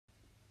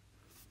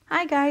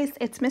Hi guys,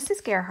 it's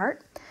Mrs.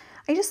 Gerhart.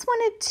 I just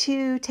wanted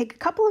to take a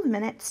couple of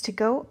minutes to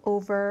go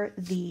over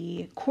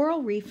the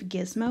Coral Reef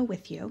Gizmo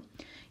with you.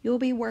 You'll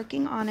be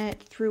working on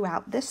it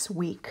throughout this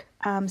week,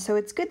 so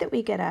it's good that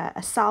we get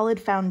a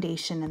solid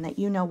foundation and that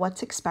you know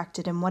what's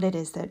expected and what it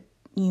is that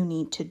you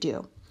need to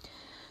do.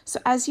 So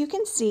as you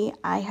can see,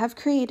 I have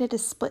created a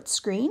split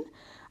screen.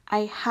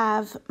 I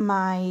have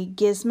my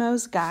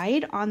Gizmos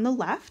guide on the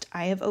left.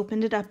 I have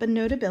opened it up in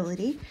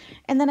Notability.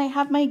 And then I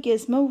have my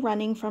Gizmo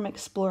running from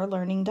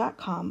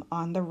explorelearning.com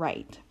on the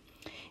right.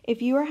 If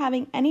you are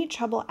having any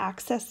trouble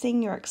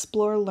accessing your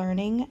Explore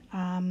Learning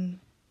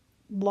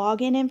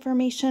login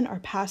information or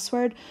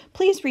password,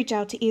 please reach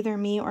out to either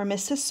me or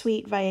Mrs.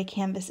 Sweet via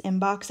Canvas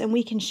inbox and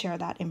we can share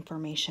that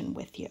information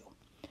with you.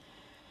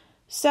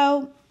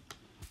 So,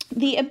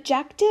 the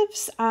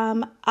objectives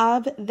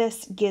of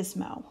this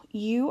gizmo,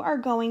 you are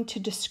going to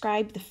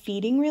describe the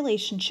feeding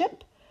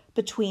relationship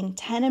between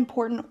 10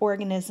 important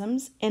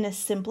organisms in a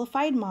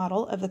simplified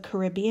model of the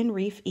Caribbean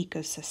reef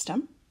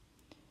ecosystem.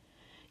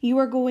 You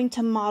are going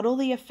to model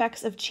the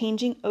effects of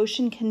changing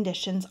ocean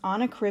conditions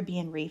on a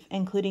Caribbean reef,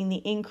 including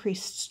the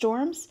increased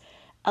storms,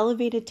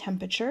 elevated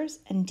temperatures,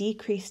 and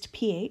decreased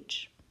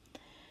pH.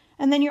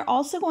 And then you're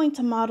also going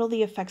to model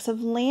the effects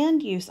of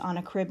land use on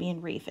a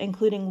Caribbean reef,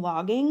 including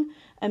logging,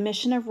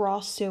 emission of raw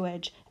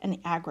sewage, and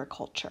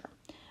agriculture.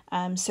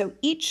 So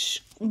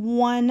each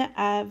one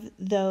of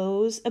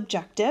those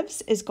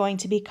objectives is going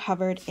to be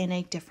covered in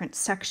a different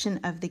section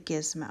of the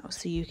gizmo.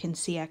 So you can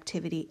see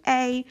activity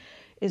A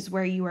is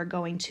where you are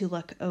going to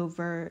look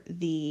over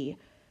the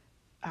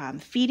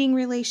feeding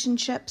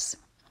relationships.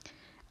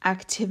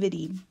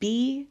 Activity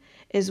B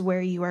is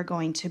where you are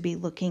going to be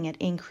looking at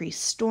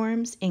increased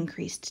storms,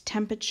 increased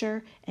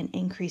temperature, and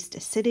increased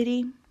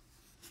acidity.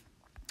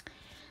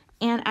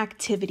 And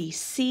activity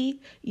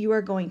C, you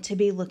are going to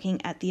be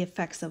looking at the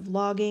effects of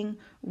logging,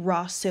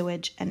 raw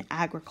sewage, and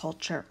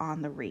agriculture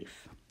on the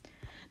reef.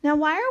 Now,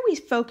 why are we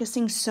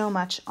focusing so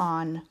much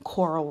on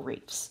coral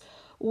reefs?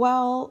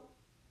 Well,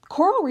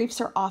 coral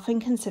reefs are often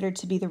considered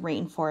to be the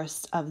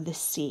rainforests of the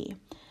sea.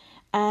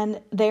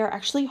 And they are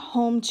actually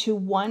home to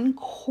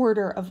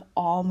 1/4 of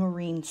all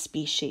marine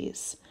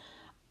species.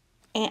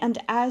 And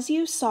as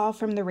you saw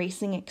from the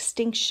racing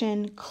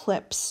extinction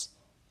clips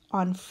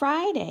on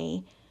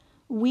Friday,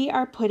 we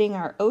are putting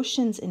our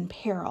oceans in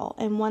peril.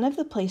 And one of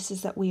the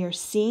places that we are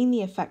seeing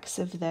the effects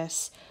of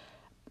this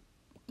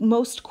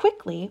most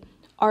quickly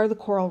are the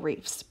coral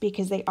reefs,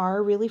 because they are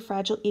a really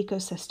fragile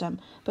ecosystem,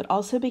 but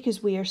also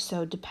because we are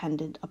so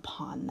dependent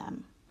upon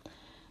them.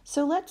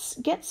 So let's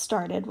get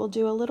started. We'll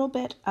do a little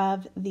bit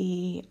of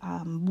the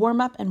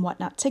warm-up and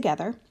whatnot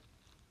together.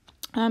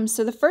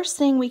 So the first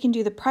thing, we can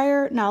do the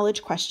prior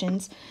knowledge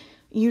questions.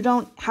 You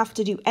don't have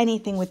to do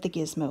anything with the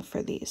gizmo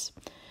for these.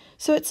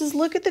 So it says,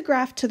 look at the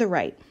graph to the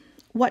right.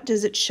 What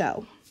does it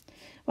show?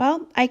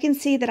 Well, I can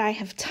see that I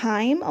have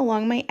time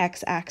along my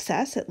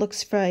x-axis. It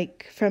looks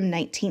like from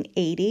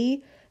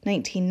 1980,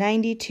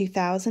 1990,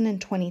 2000,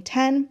 and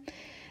 2010.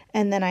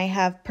 And then I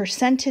have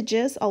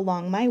percentages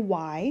along my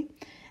y.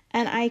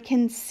 And I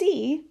can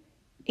see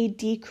a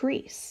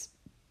decrease.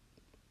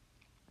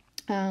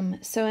 And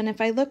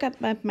if I look up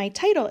my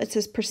title, it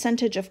says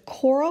percentage of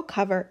coral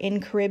cover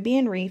in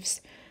Caribbean reefs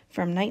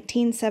from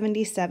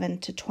 1977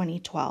 to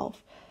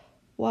 2012.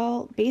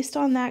 Well, based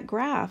on that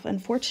graph,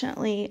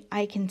 unfortunately,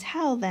 I can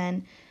tell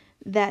then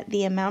that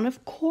the amount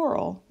of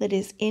coral that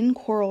is in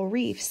coral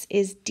reefs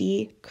is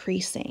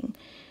decreasing.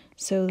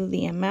 So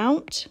the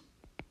amount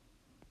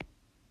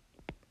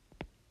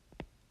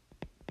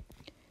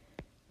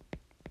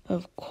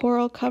of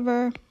coral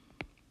cover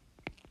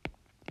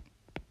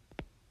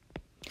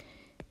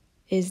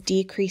is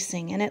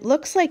decreasing, and it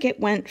looks like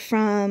it went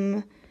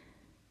from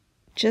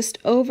just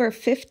over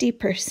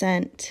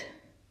 50%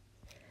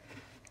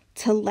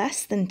 to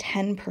less than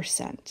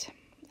 10%,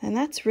 and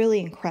that's really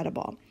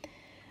incredible.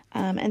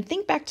 And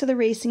think back to the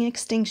racing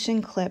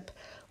extinction clip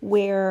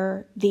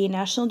where the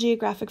National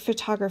Geographic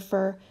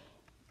photographer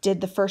did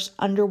the first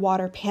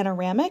underwater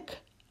panoramic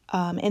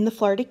in the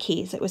Florida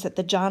Keys. It was at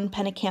the John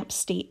Pennekamp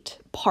State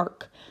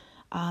Park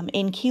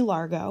in Key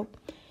Largo.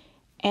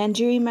 And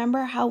do you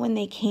remember how when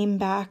they came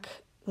back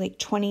like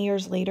 20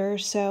 years later or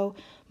so,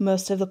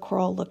 most of the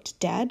coral looked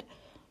dead?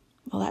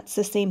 Well, that's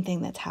the same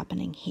thing that's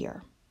happening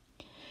here.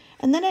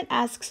 And then it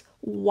asks,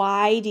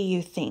 why do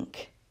you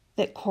think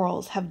that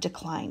corals have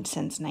declined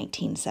since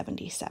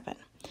 1977?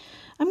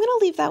 I'm going to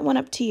leave that one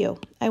up to you.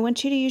 I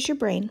want you to use your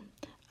brain.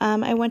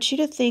 I want you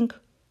to think,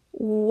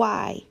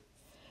 why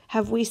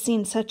have we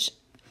seen such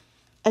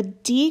a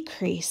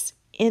decrease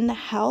in the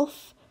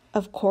health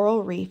of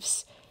coral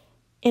reefs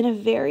in a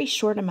very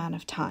short amount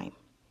of time?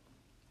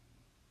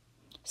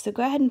 So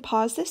go ahead and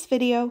pause this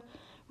video,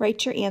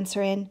 write your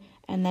answer in,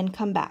 and then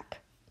come back.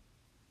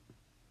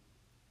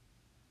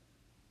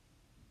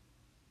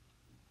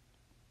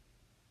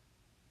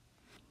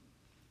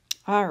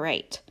 All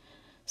right,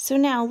 so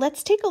now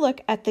let's take a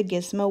look at the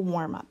gizmo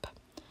warm-up.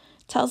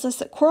 Tells us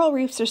that coral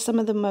reefs are some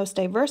of the most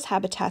diverse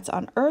habitats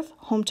on Earth,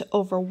 home to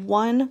over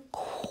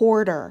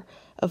 1/4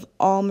 of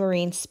all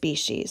marine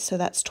species, so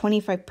that's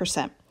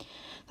 25%.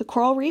 The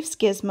Coral Reef's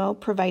Gizmo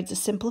provides a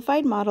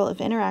simplified model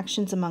of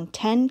interactions among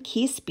 10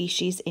 key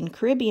species in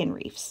Caribbean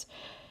reefs.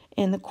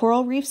 In the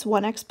Coral Reef's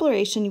One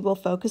Exploration, you will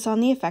focus on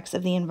the effects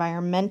of the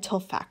environmental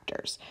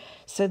factors.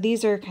 So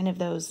these are kind of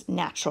those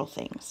natural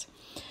things.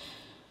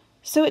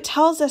 So it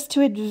tells us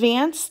to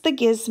advance the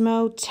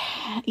Gizmo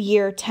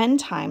year 10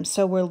 times.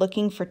 So we're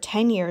looking for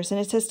 10 years, and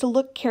it says to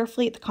look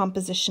carefully at the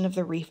composition of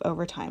the reef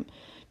over time.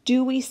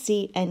 Do we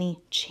see any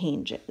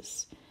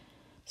changes?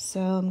 So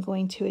I'm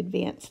going to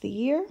advance the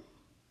year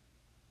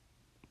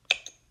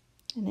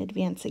and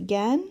advance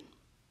again.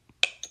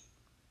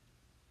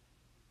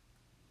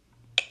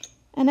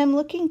 And I'm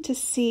looking to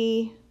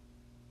see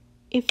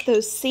if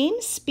those same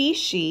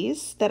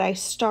species that I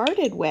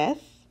started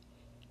with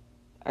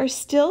are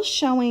still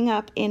showing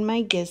up in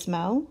my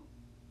Gizmo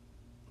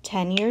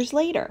 10 years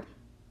later.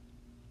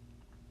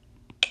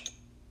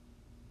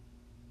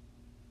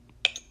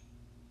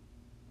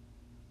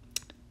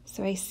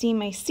 So I see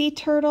my sea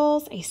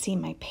turtles, I see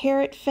my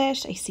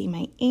parrotfish, I see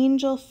my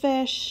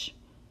angelfish.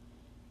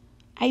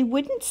 I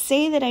wouldn't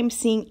say that I'm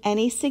seeing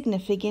any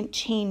significant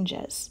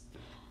changes.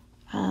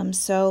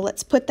 So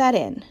let's put that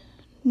in.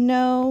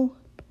 No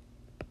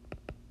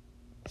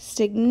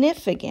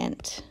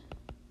significant.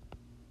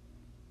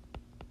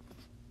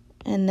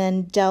 And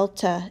then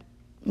delta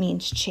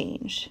means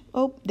change.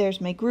 Oh,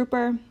 there's my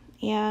grouper.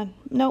 Yeah,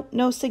 nope,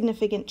 no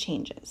significant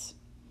changes.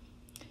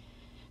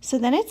 So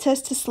then it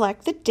says to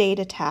select the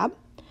Data tab.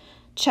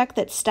 Check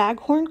that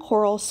staghorn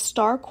coral,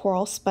 star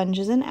coral,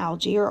 sponges, and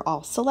algae are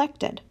all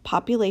selected.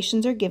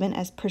 Populations are given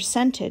as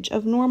percentage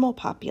of normal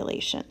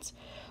populations.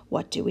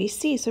 What do we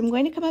see? So I'm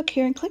going to come up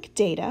here and click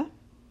Data.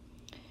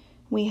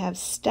 We have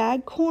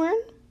staghorn.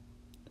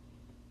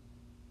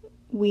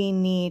 We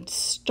need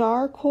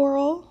star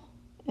coral.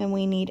 And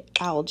we need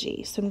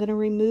algae. So I'm going to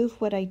remove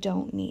what I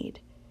don't need.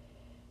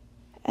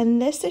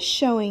 And this is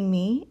showing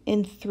me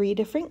in 3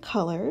 different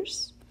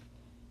colors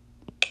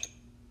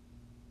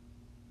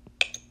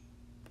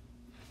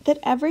that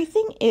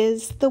everything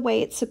is the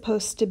way it's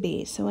supposed to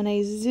be. So when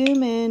I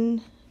zoom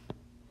in,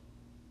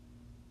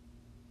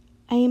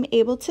 I am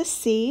able to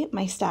see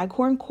my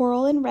staghorn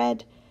coral in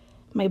red,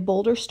 my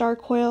boulder star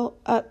coral,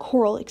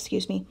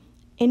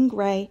 in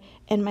gray,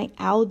 and my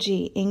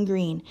algae in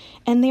green.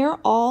 And they're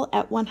all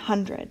at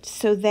 100.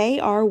 So they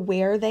are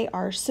where they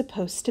are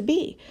supposed to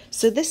be.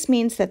 So this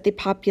means that the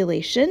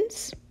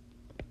populations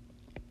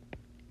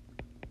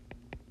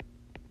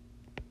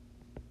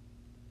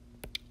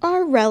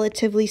are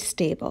relatively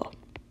stable.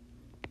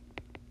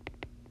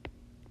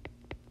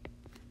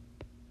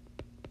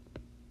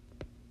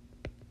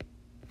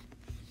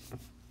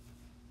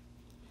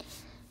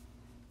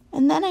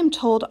 And then I'm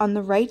told on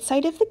the right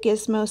side of the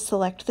Gizmo,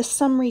 select the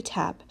Summary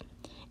tab.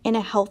 In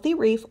a healthy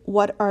reef,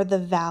 what are the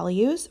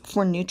values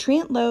for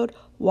nutrient load,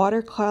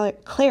 water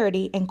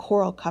clarity, and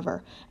coral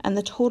cover, and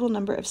the total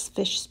number of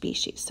fish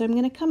species? So I'm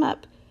going to come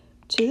up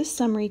to the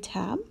Summary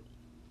tab,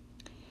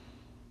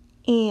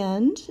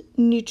 and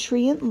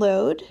nutrient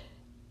load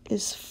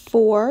is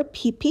 4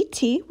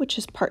 ppt, which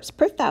is parts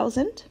per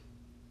thousand.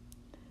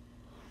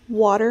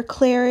 Water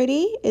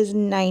clarity is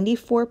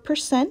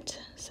 94%,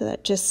 so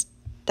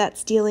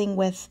that's dealing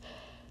with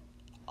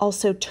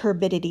also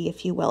turbidity,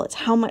 if you will. It's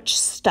how much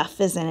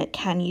stuff is in it.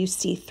 Can you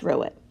see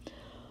through it?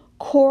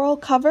 Coral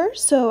cover,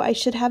 so I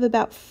should have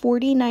about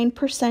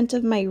 49%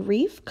 of my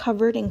reef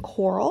covered in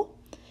coral.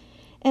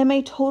 And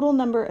my total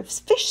number of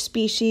fish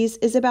species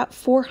is about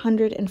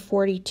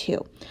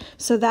 442.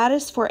 So that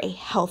is for a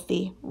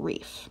healthy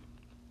reef.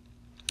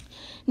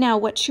 Now,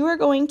 what you are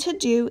going to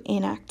do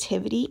in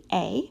Activity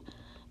A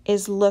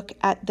is look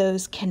at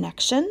those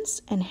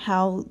connections and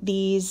how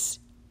these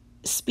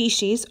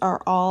species are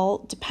all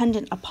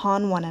dependent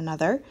upon one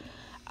another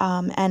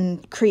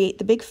and create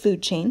the big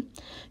food chain.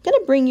 I'm going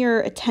to bring your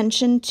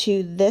attention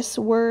to this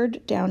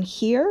word down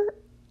here,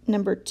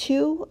 number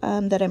 2,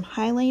 that I'm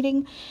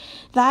highlighting.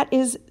 That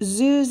is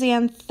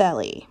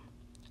zooxanthellae.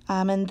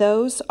 And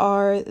those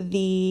are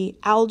the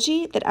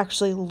algae that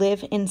actually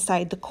live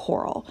inside the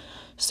coral.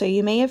 So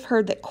you may have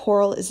heard that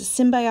coral is a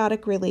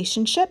symbiotic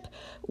relationship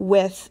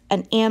with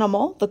an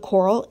animal, the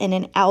coral, and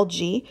an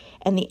algae,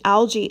 and the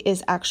algae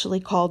is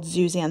actually called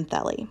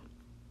zooxanthellae.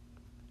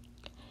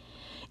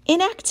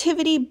 In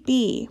Activity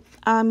B,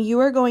 you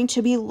are going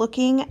to be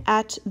looking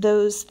at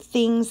those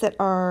things that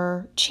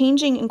are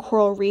changing in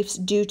coral reefs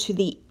due to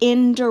the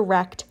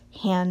indirect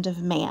hand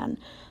of man.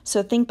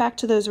 So think back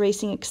to those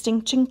racing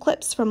extinction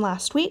clips from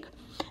last week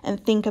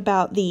and think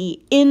about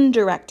the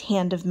indirect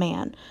hand of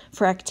man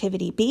for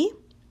Activity B.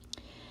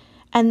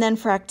 And then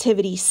for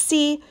Activity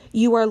C,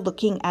 you are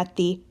looking at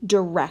the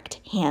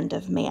direct hand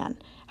of man.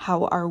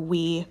 How are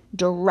we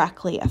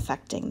directly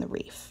affecting the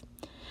reef?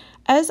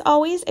 As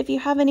always, if you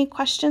have any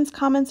questions,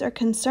 comments, or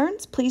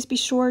concerns, please be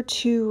sure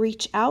to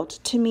reach out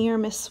to me or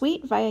Miss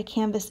Sweet via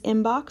Canvas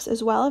inbox,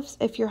 as well as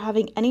if you're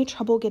having any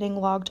trouble getting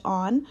logged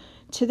on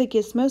to the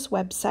Gizmo's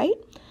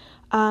website.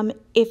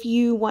 If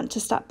you want to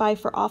stop by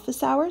for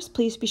office hours,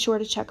 please be sure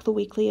to check the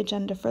weekly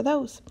agenda for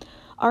those.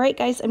 All right,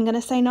 guys, I'm going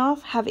to sign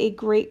off. Have a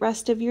great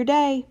rest of your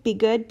day. Be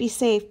good, be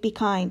safe, be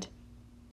kind.